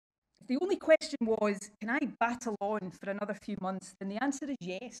the only question was, can I battle on for another few months, then the answer is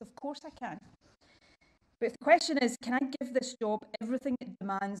yes, of course I can. But if the question is, can I give this job everything it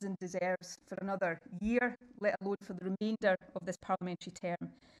demands and deserves for another year, let alone for the remainder of this parliamentary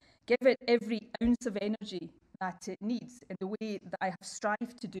term? Give it every ounce of energy that it needs in the way that I have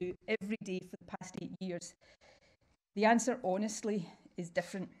strived to do every day for the past 8 years? The answer, honestly, is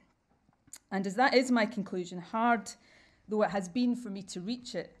different. And as that is my conclusion, hard though it has been for me to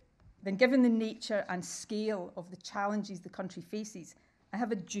reach it, then given the nature and scale of the challenges the country faces, I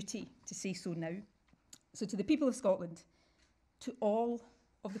have a duty to say so now. So to the people of Scotland, to all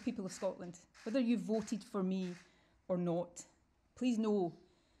of the people of Scotland, whether you voted for me or not, please know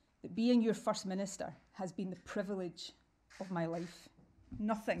that being your First Minister has been the privilege of my life.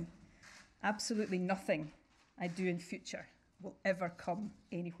 Nothing, absolutely nothing I do in future will ever come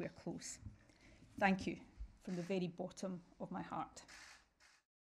anywhere close. Thank you from the very bottom of my heart.